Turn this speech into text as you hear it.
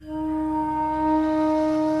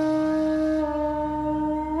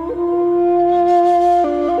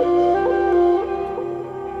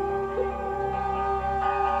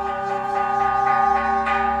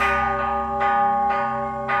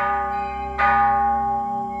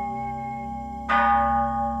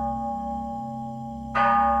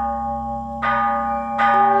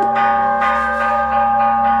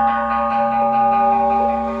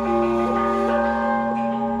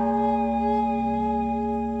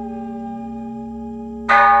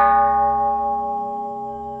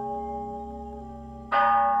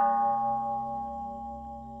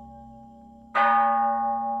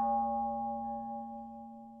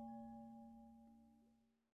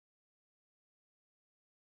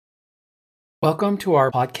Welcome to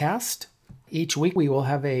our podcast. Each week we will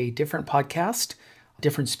have a different podcast,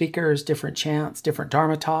 different speakers, different chants, different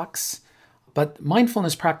Dharma talks. But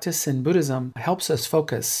mindfulness practice in Buddhism helps us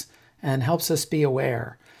focus and helps us be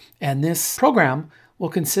aware. And this program will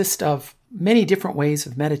consist of many different ways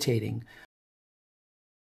of meditating.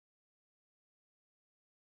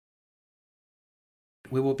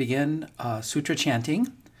 We will begin sutra chanting.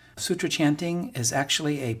 Sutra chanting is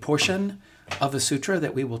actually a portion of a sutra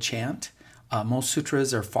that we will chant. Most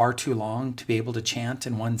sutras are far too long to be able to chant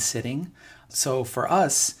in one sitting. So for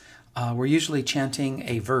us, we're usually chanting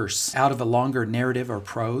a verse out of a longer narrative or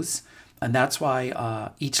prose. And that's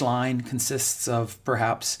why each line consists of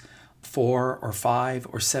perhaps 4 or 5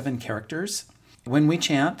 or 7 characters. When we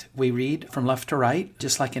chant, we read from left to right,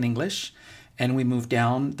 just like in English, and we move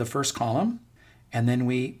down the first column, and then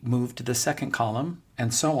we move to the second column,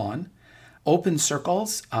 and so on. Open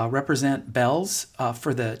circles represent bells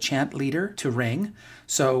for the chant leader to ring.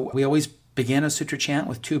 So we always begin a sutra chant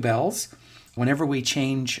with 2 bells. Whenever we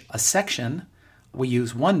change a section, we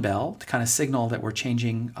use 1 bell to kind of signal that we're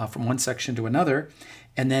changing from one section to another.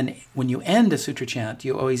 And then when you end a sutra chant,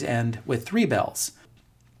 you always end with 3 bells.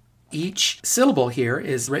 Each syllable here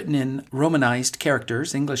is written in Romanized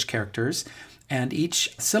characters, English characters, and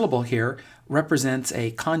each syllable here represents a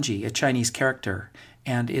kanji, a Chinese character.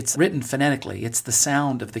 And it's written phonetically. It's the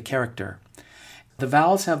sound of the character. The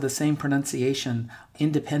vowels have the same pronunciation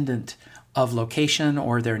independent of location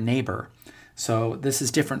or their neighbor. So this is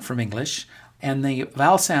different from English. And the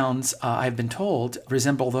vowel sounds, I've been told,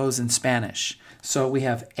 resemble those in Spanish. So we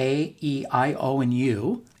have A, E, I, O, and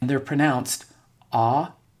U. And they're pronounced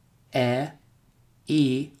A,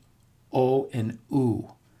 E, O, and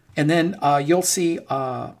U. And then you'll see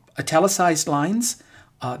italicized lines.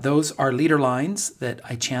 Those are leader lines that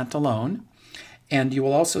I chant alone. And you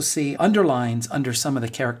will also see underlines under some of the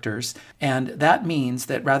characters. And that means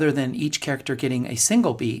that rather than each character getting a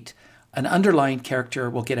single beat, an underlined character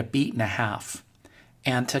will get a beat and a half.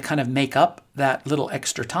 And to kind of make up that little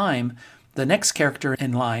extra time, the next character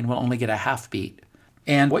in line will only get a half beat.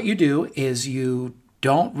 And what you do is you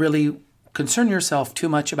don't really concern yourself too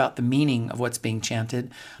much about the meaning of what's being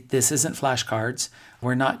chanted. This isn't flashcards.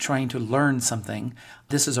 We're not trying to learn something.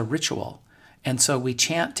 This is a ritual. And so we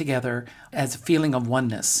chant together as a feeling of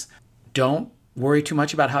oneness. Don't worry too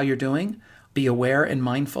much about how you're doing. Be aware and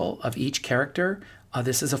mindful of each character.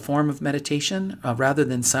 This is a form of meditation. Rather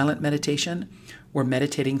than silent meditation, we're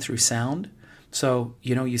meditating through sound. So,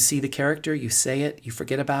 you see the character, you say it, you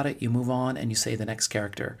forget about it, you move on, and you say the next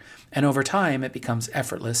character. And over time, it becomes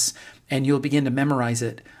effortless, and you'll begin to memorize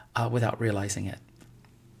it without realizing it.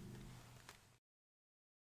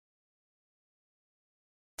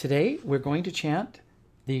 Today, we're going to chant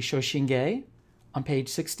the Shoshinge on page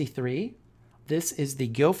 63. This is the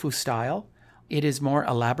Gyofu style. It is more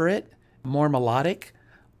elaborate, more melodic.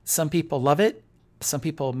 Some people love it. Some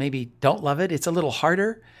people maybe don't love it. It's a little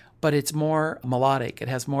harder, but it's more melodic. It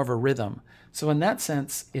has more of a rhythm. So in that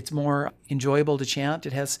sense, it's more enjoyable to chant.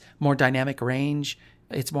 It has more dynamic range.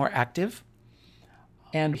 It's more active.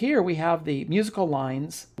 And here we have the musical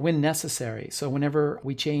lines when necessary. So whenever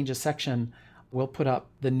we change a section, we'll put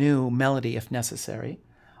up the new melody if necessary.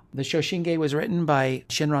 The Shoshinge was written by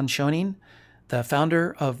Shinran Shonin, the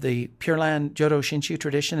founder of the Pure Land Jodo Shinshu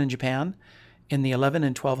tradition in Japan in the 11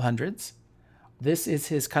 and 1200s. This is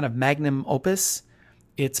his kind of magnum opus.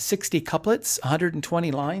 It's 60 couplets,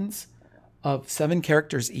 120 lines of 7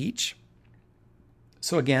 characters each.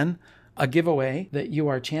 So again, a giveaway that you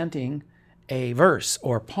are chanting a verse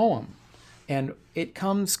or poem. And it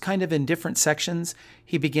comes kind of in different sections.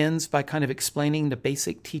 He begins by kind of explaining the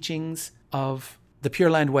basic teachings of the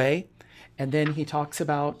Pure Land Way. And then he talks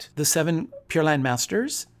about the 7 Pure Land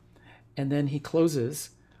Masters. And then he closes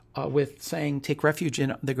with saying, take refuge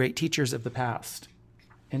in the great teachers of the past.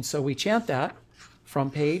 And so we chant that from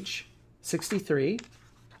page 63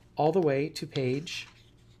 all the way to page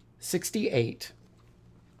 68.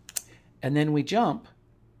 And then we jump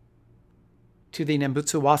to the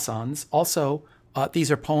Nembutsu Wasans. Also, these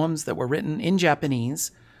are poems that were written in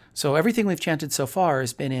Japanese. So everything we've chanted so far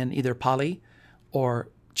has been in either Pali or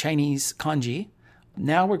Chinese kanji.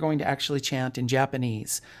 Now we're going to actually chant in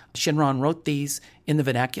Japanese. Shinran wrote these in the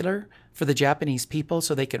vernacular for the Japanese people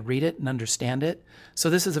so they could read it and understand it. So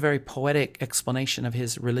this is a very poetic explanation of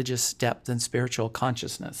his religious depth and spiritual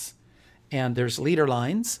consciousness. And there's leader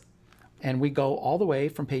lines, and we go all the way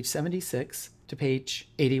from page 76 to page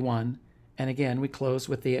 81. And again, we close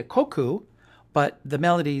with the koku, but the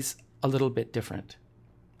melody's a little bit different.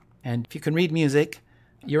 And if you can read music,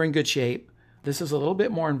 you're in good shape. This is a little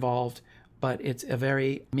bit more involved, but it's a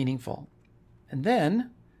very meaningful. And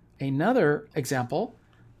then Another example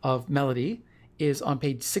of melody is on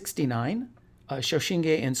page 69,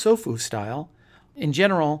 Shoshinge and Sofu style. In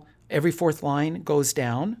general, every fourth line goes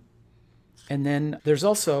down, and then there's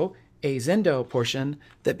also a Zendo portion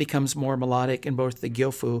that becomes more melodic in both the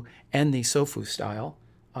Gyofu and the Sofu style.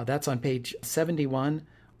 That's on page 71,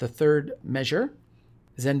 the third measure.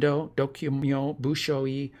 Zendo, Dokyumyo,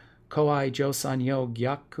 Bushoi, Koai, Josanyo,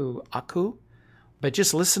 Gyaku, Aku. But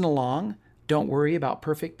just listen along. Don't worry about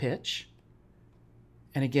perfect pitch.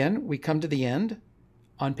 And again, we come to the end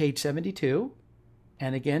on page 72,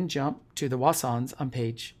 and again jump to the wasans on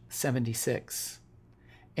page 76.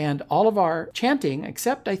 And all of our chanting,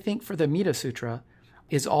 except I think for the Mita Sutra,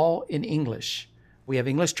 is all in English. We have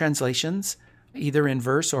English translations, either in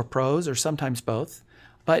verse or prose, or sometimes both.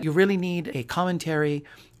 But you really need a commentary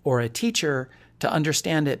or a teacher to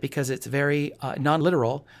understand it because it's very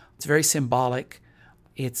non-literal, it's very symbolic,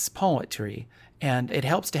 it's poetry, and it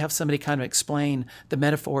helps to have somebody kind of explain the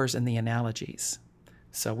metaphors and the analogies.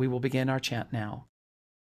 So we will begin our chant now.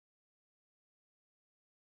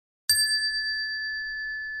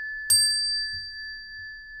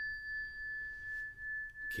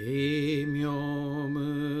 Kimyo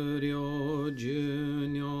muryo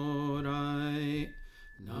junyorai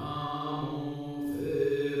namo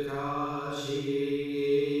fukashi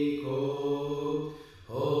ko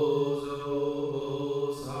hozo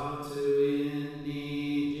bosatsu in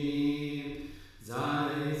niji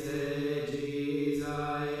zai seiji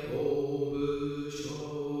zai obusho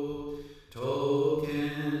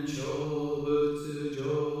token shobutsu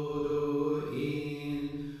jodo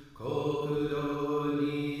in kokudo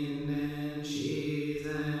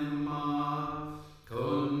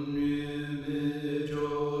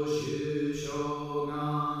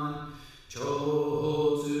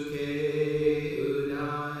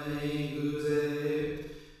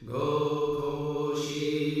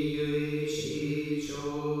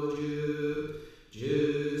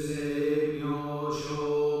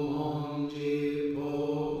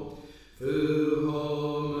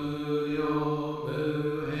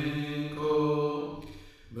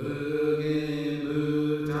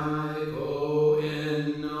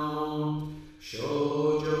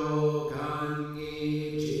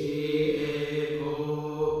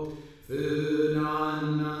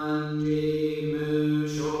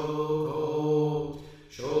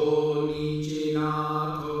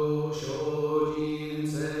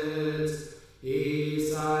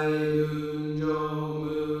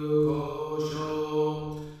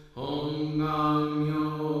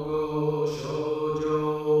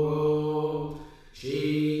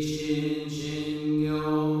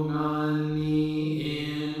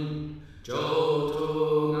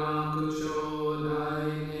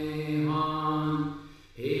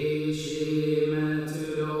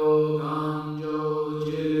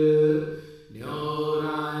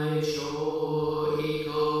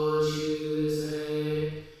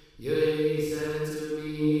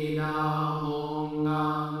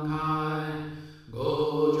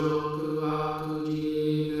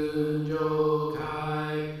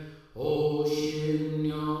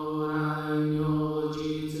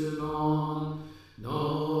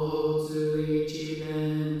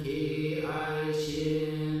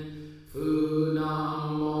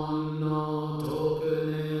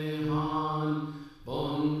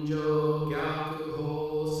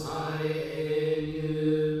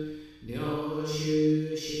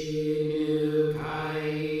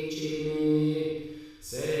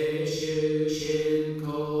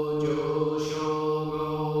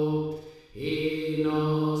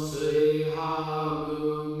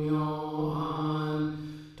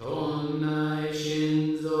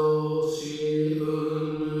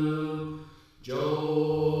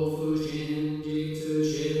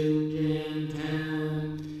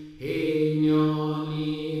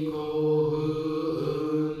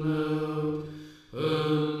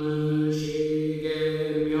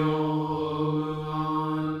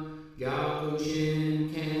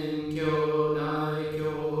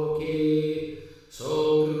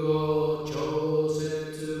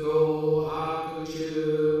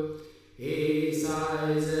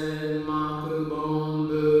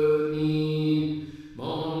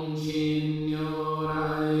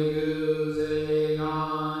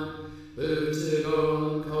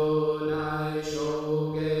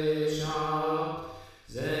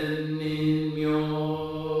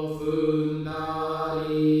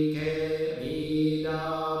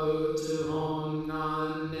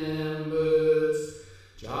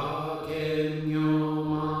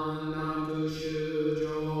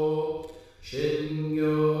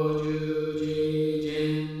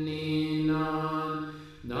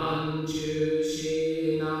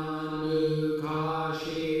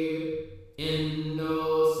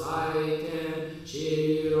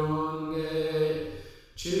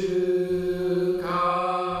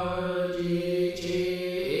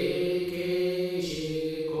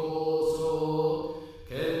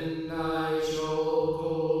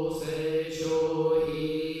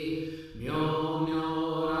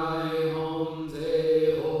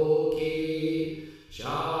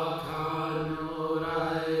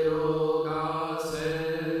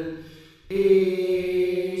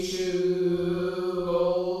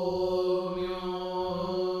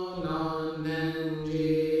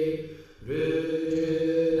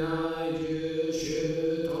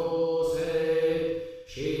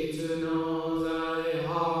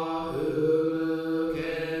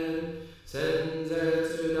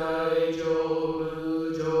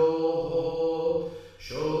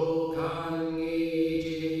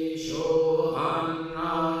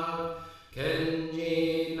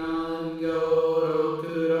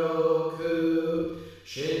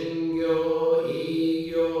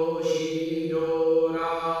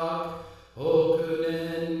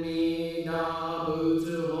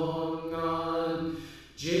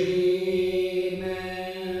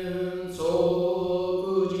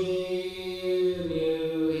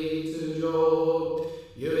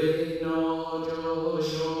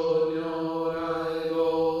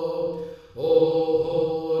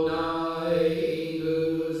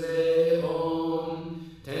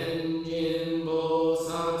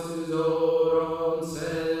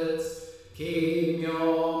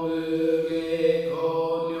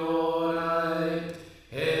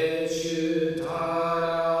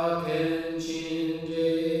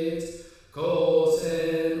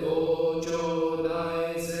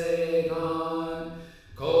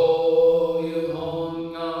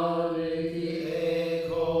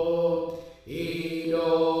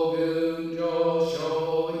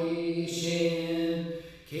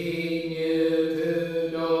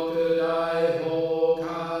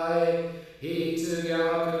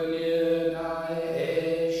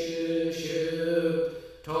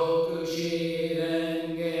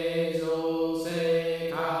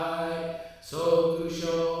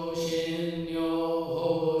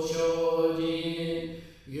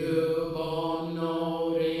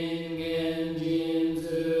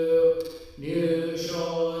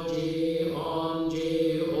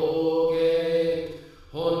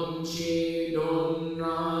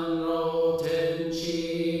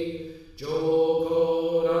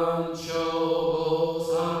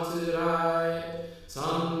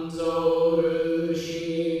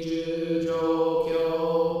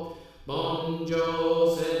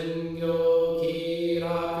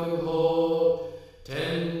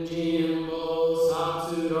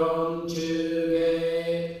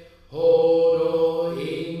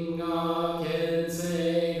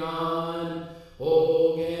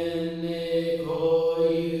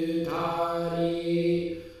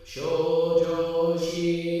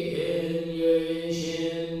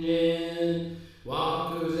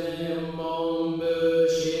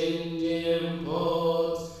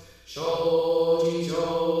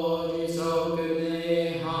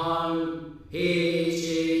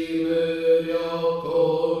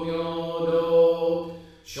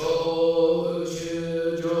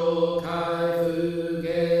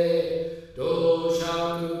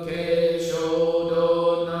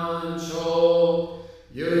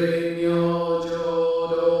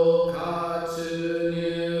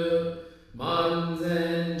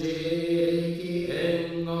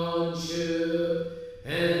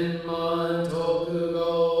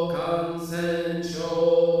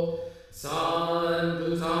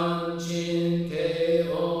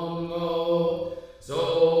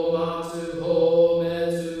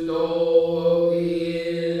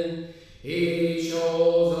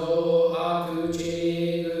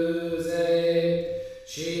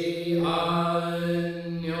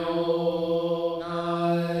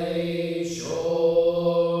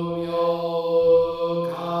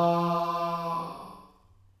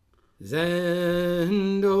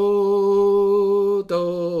全道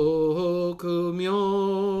徳名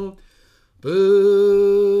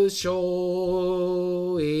武将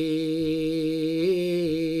位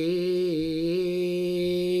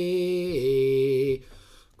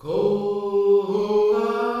公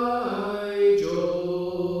愛上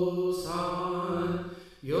三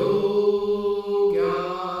よ逆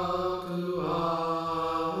悪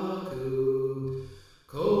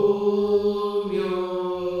公明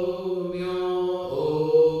明後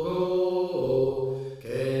見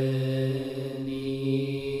年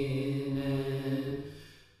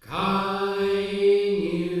神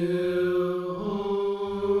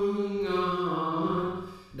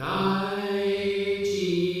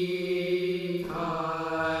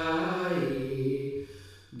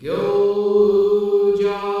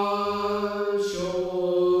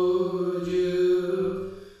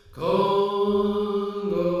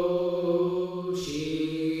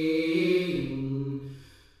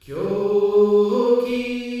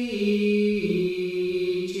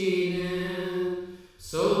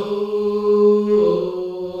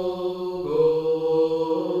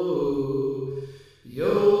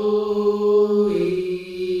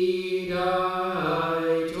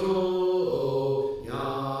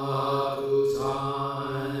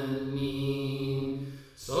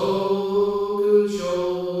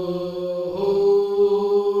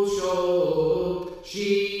四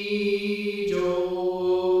条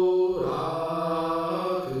楽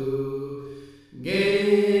現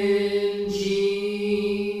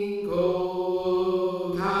進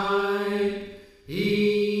公開一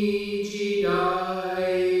大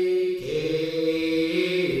経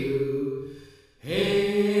由返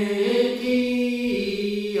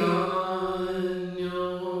帰安女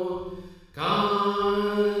官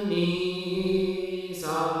に祭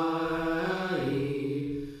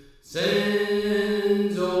先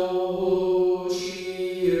祖私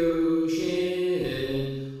有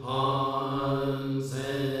心安仙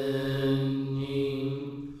人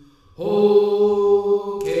法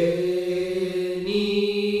華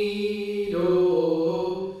二度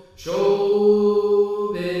小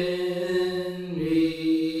弁理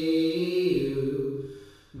由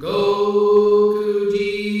極自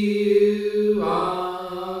由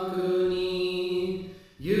悪に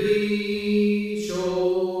唯小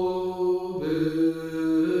分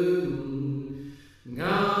が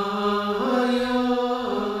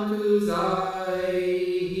薬剤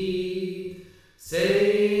摂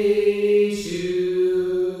取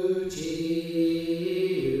治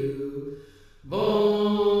癒煩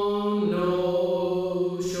悩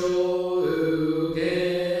証言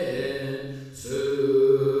水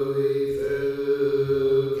不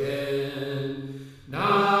見大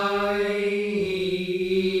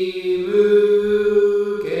無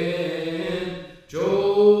見上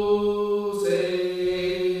世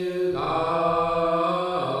が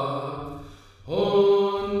本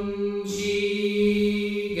資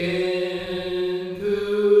源不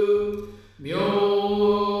名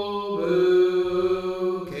無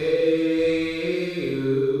経由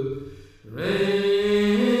連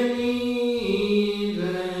に連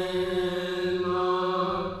な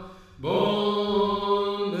凡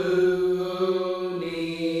無人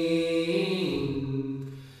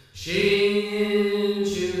新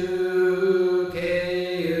種経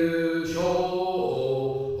由小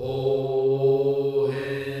変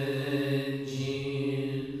人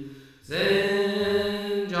全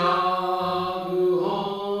弱本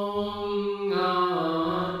願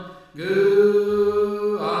愚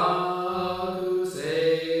悪性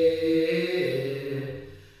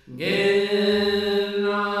現来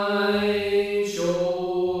生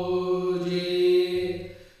じ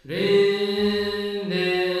輪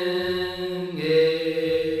年芸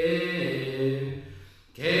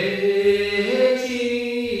形義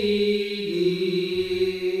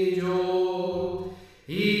上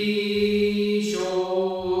非小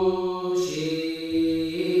子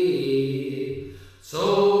即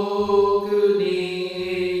に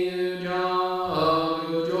弱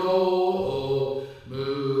上無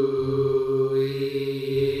依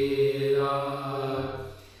頼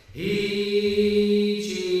一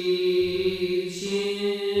心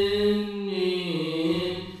人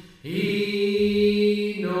異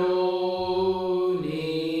能に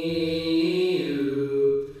有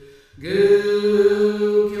愚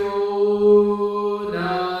教大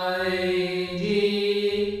事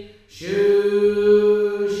修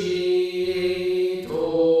士等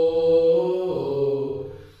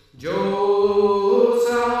上妻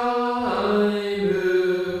無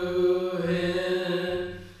変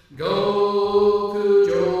極上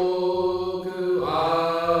悪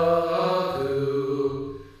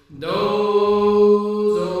同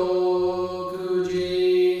族自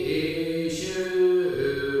主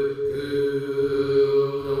苦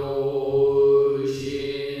心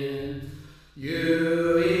有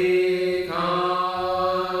意感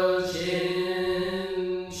心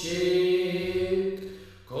し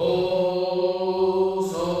高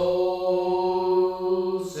層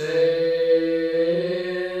セ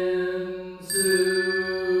ンス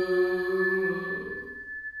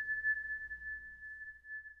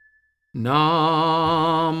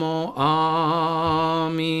ナモア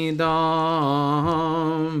ミダ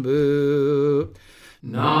ンブ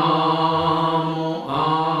ナモ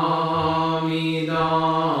アミダ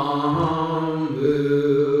ン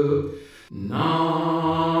ブナ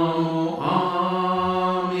モ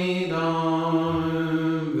アミダン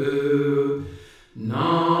ブナ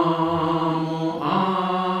モア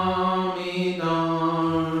ミダ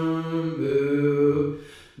ンブ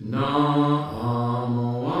ナ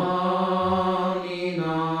モアミ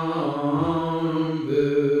ダン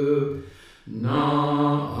ブナ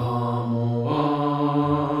モア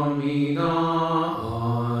ミダ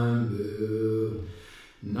ンブ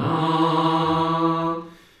な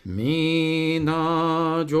み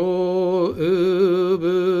な成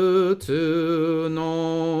仏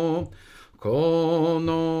のこ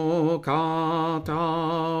の方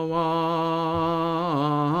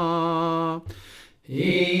は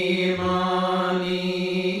今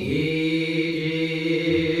にい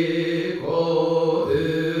じこう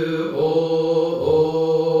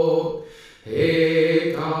お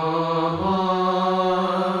へか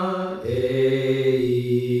まえ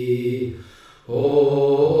い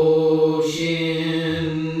ほし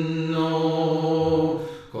んの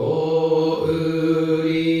こう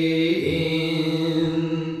りん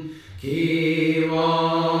き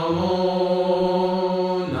わ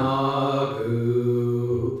もなく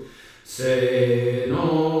せの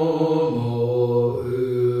もう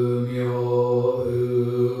みょ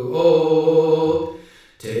うを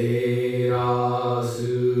てら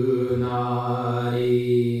すな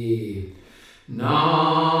りナ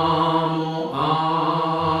モ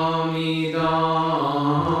アミダ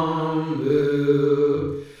ン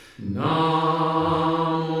ブナ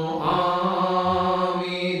モア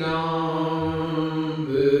ミダン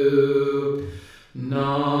ブナ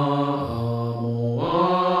モア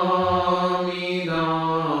ミダ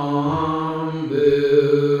ン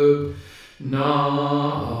ブナ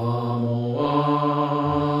モア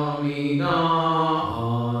ミダ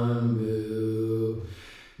ンブ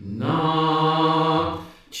な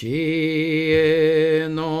知恵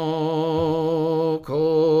の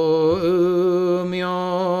こうみ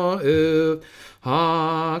ょう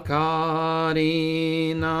はか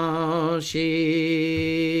りなし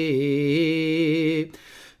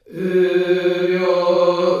うり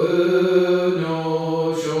ょう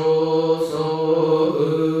のしょそう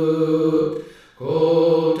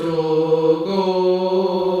ことご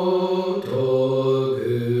と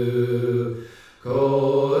く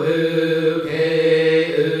こうけ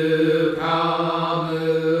うかむ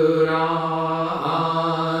ら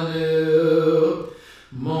ぬ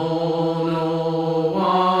ものは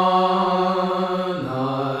な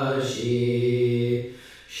し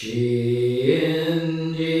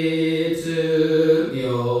真実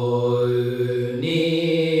妙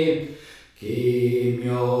に奇妙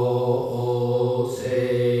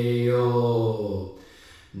せよ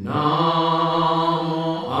ナ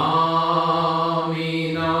モア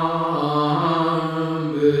ミダン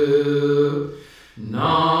ブナ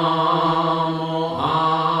モア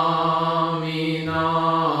ミダ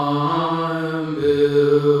ンブ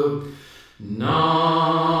ナモ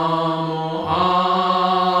アミ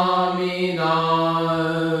ダン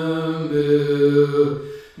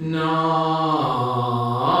ブナ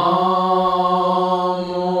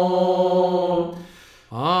モ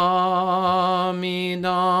アミ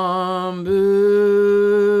ダンブ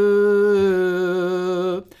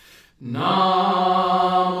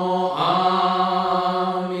ナモア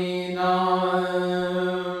ミダン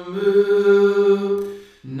ブ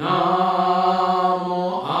ナ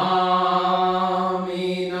モア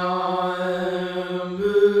ミダンブ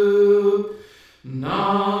ナ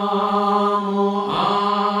モア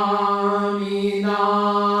ミダン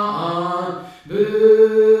ブ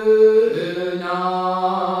ナ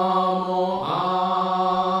モア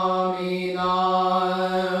ミダ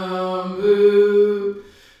ンブ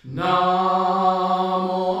ナ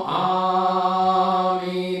モア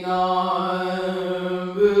ミダン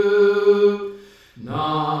ブナ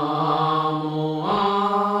モア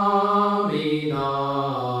ミダ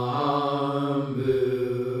ン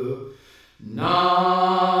ブ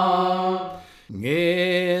な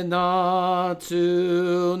げな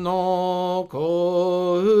つの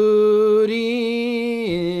こう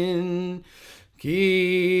りん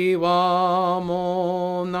きわ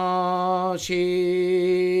もなし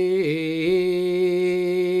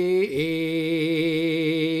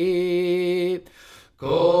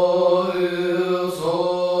こう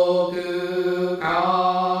そく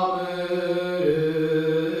かむ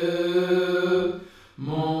る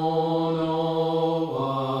もの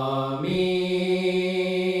は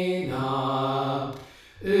みな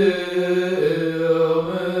う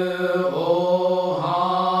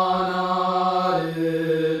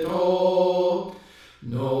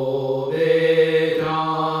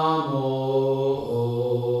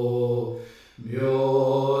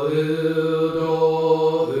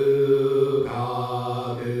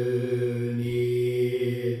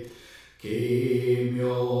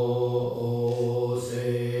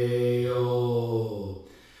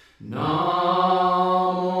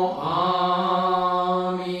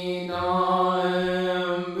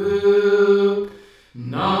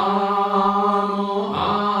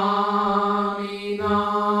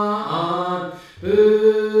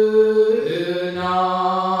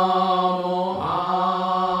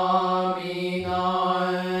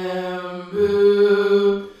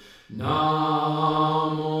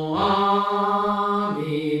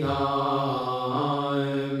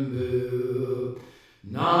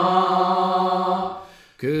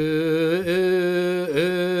く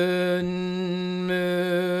んむ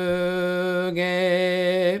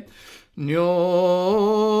げに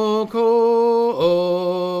ょ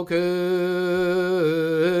こく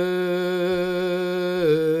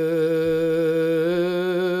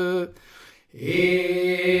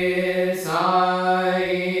いさ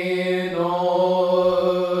いの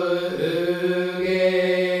うげ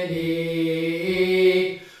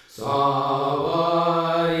にさ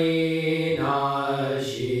わりな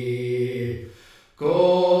しこ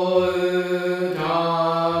う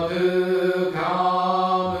たく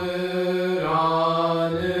かむら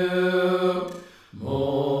ぬも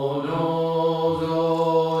のぞ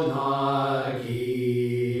なき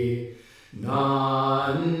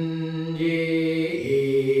なんじい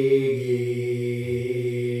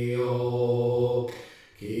ぎよ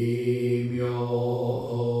奇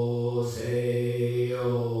妙せよ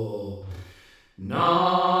な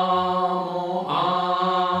も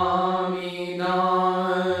あみな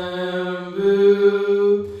んぶ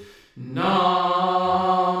な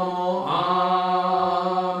もあ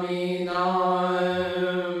みな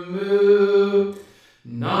んぶな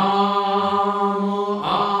もあ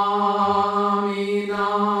みな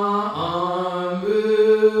んぶ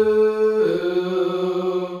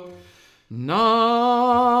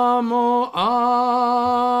なも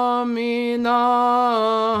あみな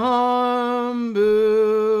ん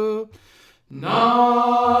ぶな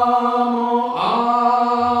も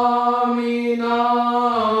あみな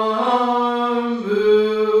ん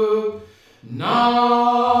ぶな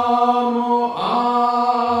もあ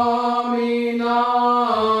みな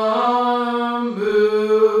んぶ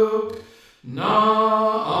な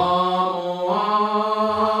もあ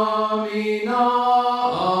みな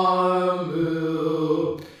ん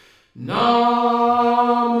ぶな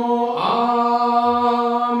も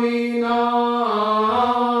あみな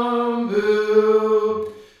んぶ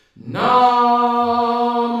な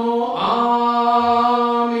もあ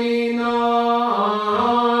みな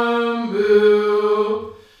んぶ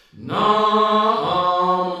な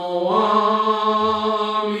も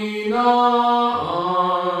あみな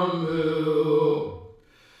んぶ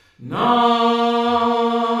な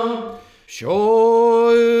しょ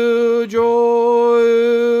うじょ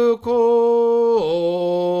うこ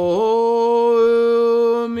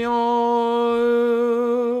うみ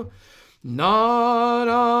ょうな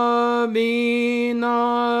らび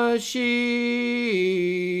なし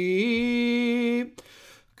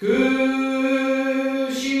く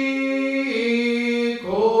し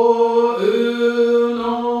こうの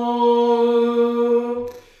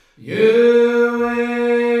ゆ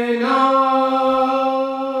えな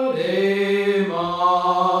れま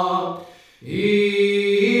い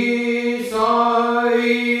さい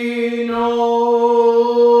の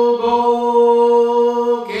ご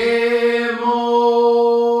けも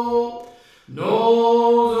の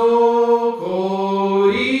ぞこ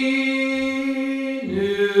いぬ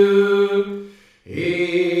い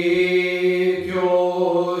きょ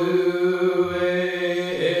う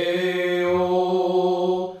えよ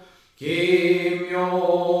奇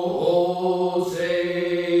妙せ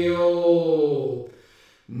よ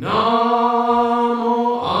なも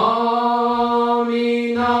あ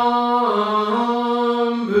みな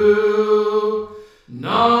んぶな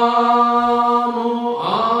もあ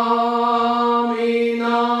みな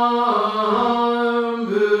んぶ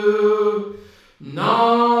な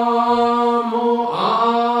もあ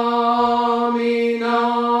みな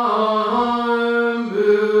んぶ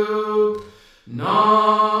な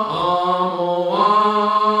もあ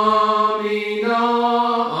みな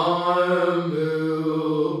んぶ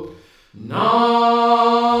な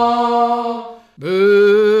ぶ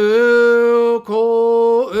こ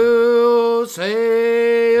うせ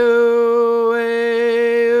ゆえ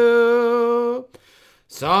ゆ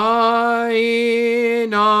さい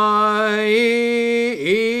ない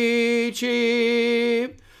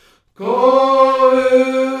ちこう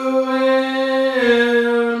え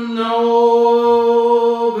んの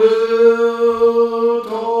ぶと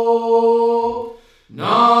名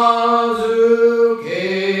付け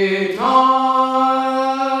た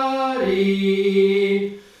り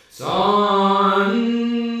三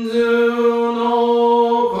途の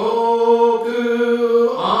国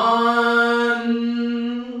安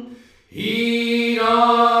開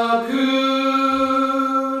く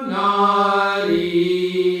なり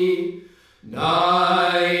大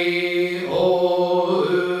王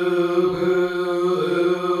具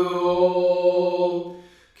を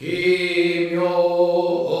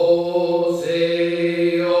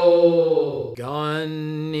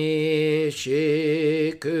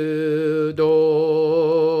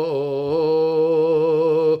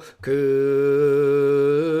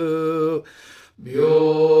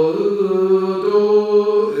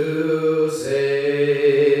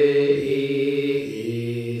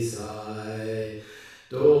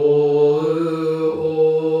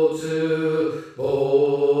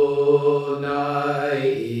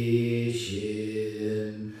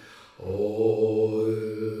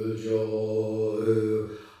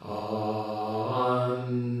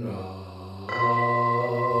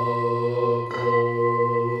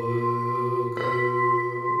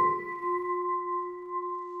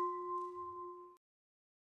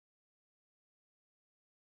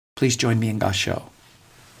Please join me in Gassho.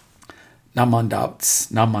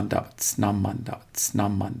 Namandavats, namandavats, namandavats,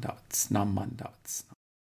 namandavats, namandavats.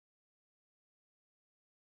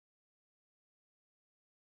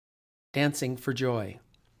 Dancing for Joy.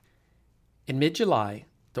 In mid-July,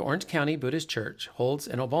 the Orange County Buddhist Church holds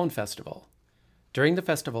an Obon festival. During the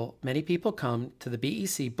festival, many people come to the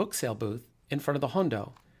BEC book sale booth in front of the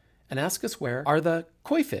Hondo and ask us where are the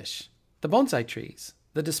koi fish, the bonsai trees,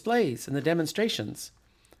 the displays, and the demonstrations.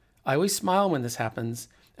 I always smile when this happens,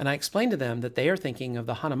 and I explain to them that they are thinking of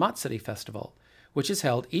the Hanamatsuri festival, which is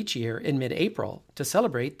held each year in mid-April to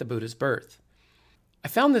celebrate the Buddha's birth. I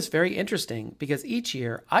found this very interesting because each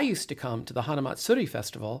year I used to come to the Hanamatsuri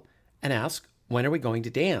festival and ask, when are we going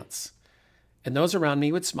to dance? And those around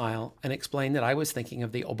me would smile and explain that I was thinking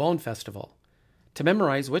of the Obon festival. To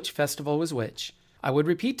memorize which festival was which, I would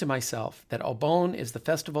repeat to myself that Obon is the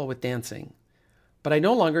festival with dancing. But I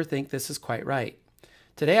no longer think this is quite right.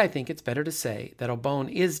 Today I think it's better to say that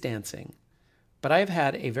Obon is dancing. But I have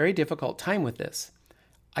had a very difficult time with this.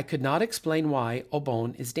 I could not explain why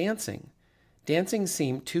Obon is dancing. Dancing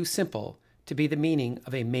seemed too simple to be the meaning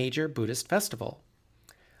of a major Buddhist festival.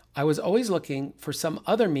 I was always looking for some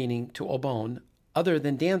other meaning to Obon other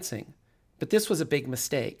than dancing, but this was a big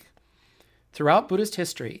mistake. Throughout Buddhist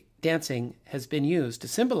history, dancing has been used to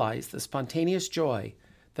symbolize the spontaneous joy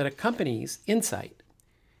that accompanies insight.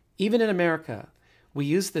 Even in America, we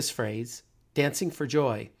use this phrase, dancing for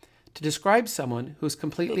joy, to describe someone who is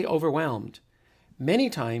completely overwhelmed. Many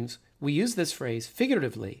times, we use this phrase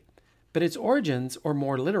figuratively, but its origins are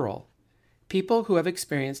more literal. People who have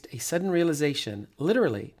experienced a sudden realization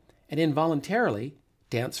literally and involuntarily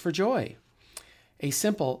dance for joy. A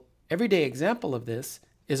simple, everyday example of this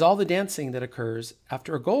is all the dancing that occurs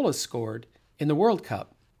after a goal is scored in the World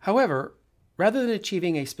Cup. However, rather than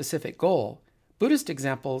achieving a specific goal, Buddhist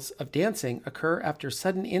examples of dancing occur after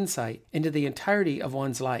sudden insight into the entirety of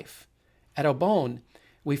one's life. At Obon,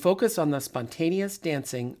 we focus on the spontaneous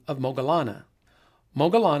dancing of Moggallana.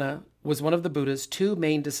 Moggallana was one of the Buddha's two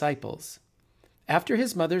main disciples. After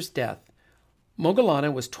his mother's death,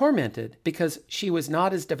 Moggallana was tormented because she was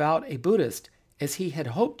not as devout a Buddhist as he had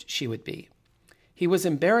hoped she would be. He was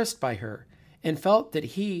embarrassed by her and felt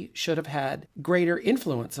that he should have had greater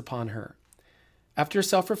influence upon her. After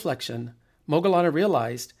self-reflection, Moggallana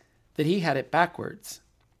realized that he had it backwards.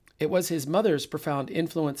 It was his mother's profound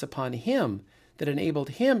influence upon him that enabled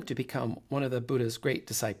him to become one of the Buddha's great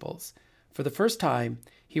disciples. For the first time,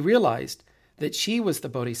 he realized that she was the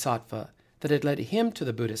bodhisattva that had led him to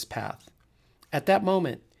the Buddhist path. At that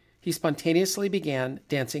moment, he spontaneously began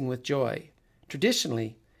dancing with joy.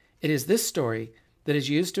 Traditionally, it is this story that is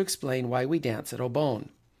used to explain why we dance at Obon.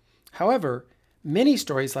 However, many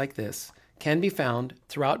stories like this can be found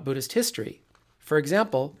throughout Buddhist history. For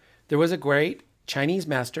example, there was a great Chinese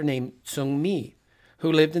master named Tsung Mi,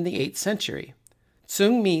 who lived in the 8th century.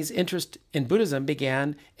 Tsung Mi's interest in Buddhism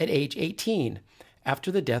began at age 18,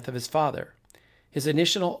 after the death of his father. His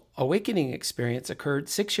initial awakening experience occurred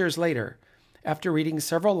 6 years later, after reading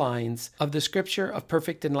several lines of the Scripture of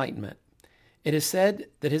Perfect Enlightenment. It is said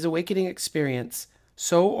that his awakening experience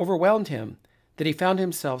so overwhelmed him that he found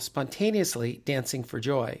himself spontaneously dancing for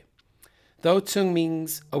joy. Though Tsung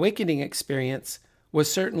Mi's awakening experience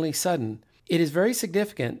was certainly sudden, it is very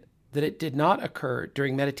significant that it did not occur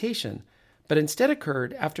during meditation, but instead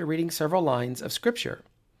occurred after reading several lines of Scripture.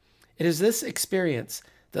 It is this experience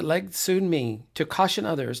that led Tsung Mi to caution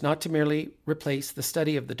others not to merely replace the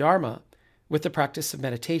study of the Dharma with the practice of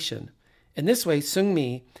meditation. In this way, Tsung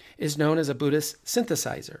Mi is known as a Buddhist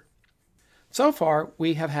synthesizer. So far,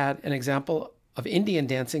 we have had an example of Indian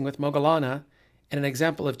dancing with Moggallana and an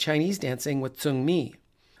example of Chinese dancing with Tsung Mi.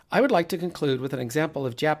 I would like to conclude with an example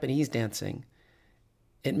of Japanese dancing.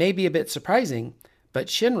 It may be a bit surprising, but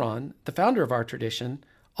Shinran, the founder of our tradition,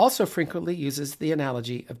 also frequently uses the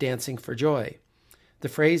analogy of dancing for joy. The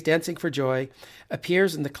phrase dancing for joy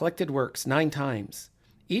appears in the collected works 9 times,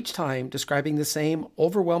 each time describing the same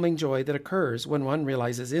overwhelming joy that occurs when one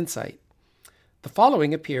realizes insight. The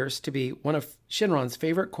following appears to be one of Shinran's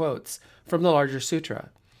favorite quotes from the larger sutra.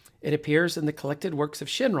 It appears in the collected works of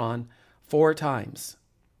Shinran 4 times.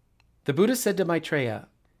 The Buddha said to Maitreya,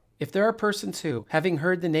 "If there are persons who, having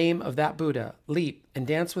heard the name of that Buddha, leap and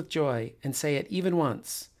dance with joy and say it even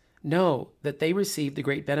once, know that they receive the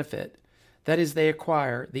great benefit, that is, they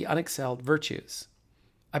acquire the unexcelled virtues."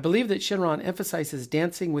 I believe that Shinran emphasizes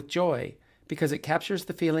dancing with joy because it captures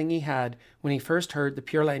the feeling he had when he first heard the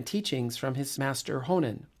Pure Land teachings from his master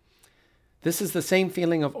Honen. This is the same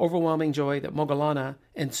feeling of overwhelming joy that Moggallana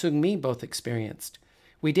and Tsung Mi both experienced.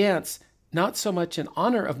 We dance not so much in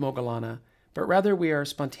honor of Moggallana, but rather we are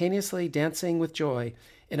spontaneously dancing with joy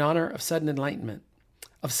in honor of sudden enlightenment,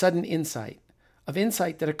 of sudden insight, of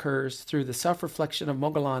insight that occurs through the self-reflection of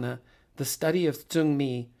Moggallana, the study of Zheng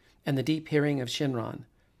Mi, and the deep hearing of Shinran.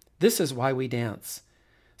 This is why we dance.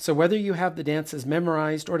 So whether you have the dances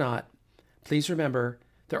memorized or not, please remember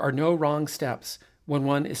there are no wrong steps when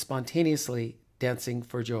one is spontaneously dancing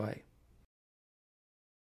for joy.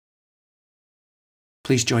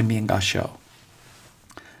 Please join me in Gasho.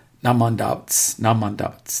 Namandauts,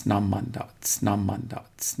 namandauts, namandauts,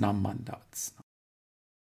 namandauts, namandauts.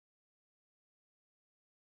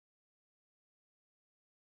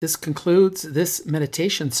 This concludes this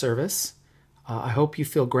meditation service. I hope you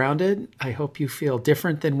feel grounded. I hope you feel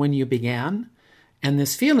different than when you began. And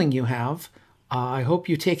this feeling you have, I hope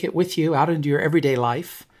you take it with you out into your everyday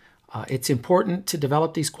life. It's important to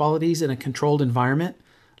develop these qualities in a controlled environment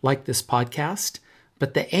like this podcast.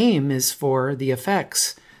 But the aim is for the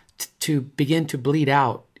effects to begin to bleed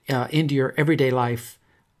out into your everyday life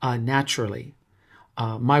naturally.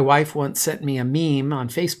 My wife once sent me a meme on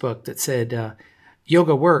Facebook that said,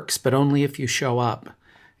 yoga works, but only if you show up.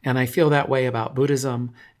 And I feel that way about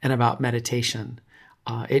Buddhism and about meditation.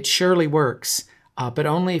 It surely works, but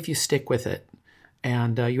only if you stick with it.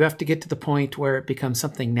 And you have to get to the point where it becomes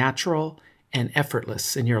something natural and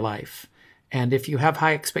effortless in your life. And if you have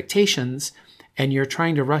high expectations and you're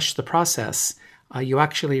trying to rush the process, you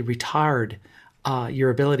actually retard your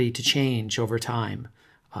ability to change over time.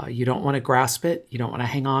 You don't want to grasp it. You don't want to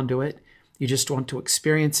hang on to it. You just want to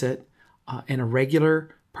experience it in a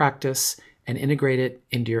regular practice and integrate it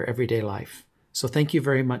into your everyday life. So thank you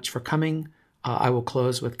very much for coming. I will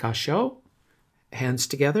close with Gasho. Hands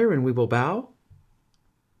together and we will bow.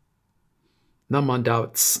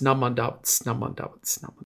 Namandauts, namandauts, namandauts,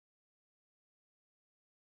 namandauts.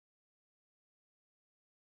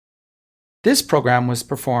 This program was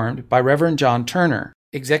performed by Reverend John Turner.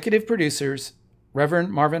 Executive producers,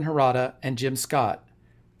 Reverend Marvin Harada and Jim Scott.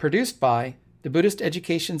 Produced by the Buddhist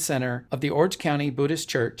Education Center of the Orange County Buddhist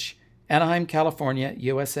Church, Anaheim, California,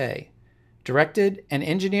 USA. Directed and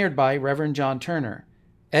engineered by Reverend John Turner.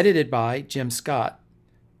 Edited by Jim Scott.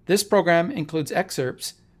 This program includes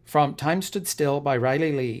excerpts from Time Stood Still by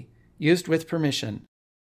Riley Lee, used with permission.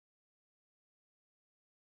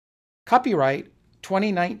 Copyright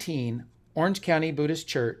 2019, Orange County Buddhist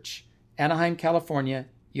Church, Anaheim, California,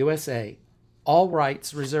 USA. All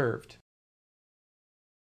rights reserved.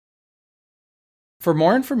 For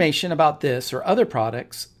more information about this or other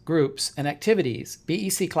products, groups, and activities,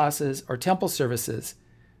 BEC classes, or temple services,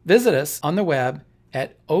 visit us on the web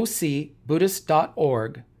at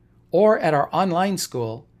ocbuddhist.org or at our online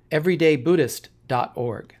school,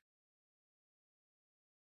 everydaybuddhist.org.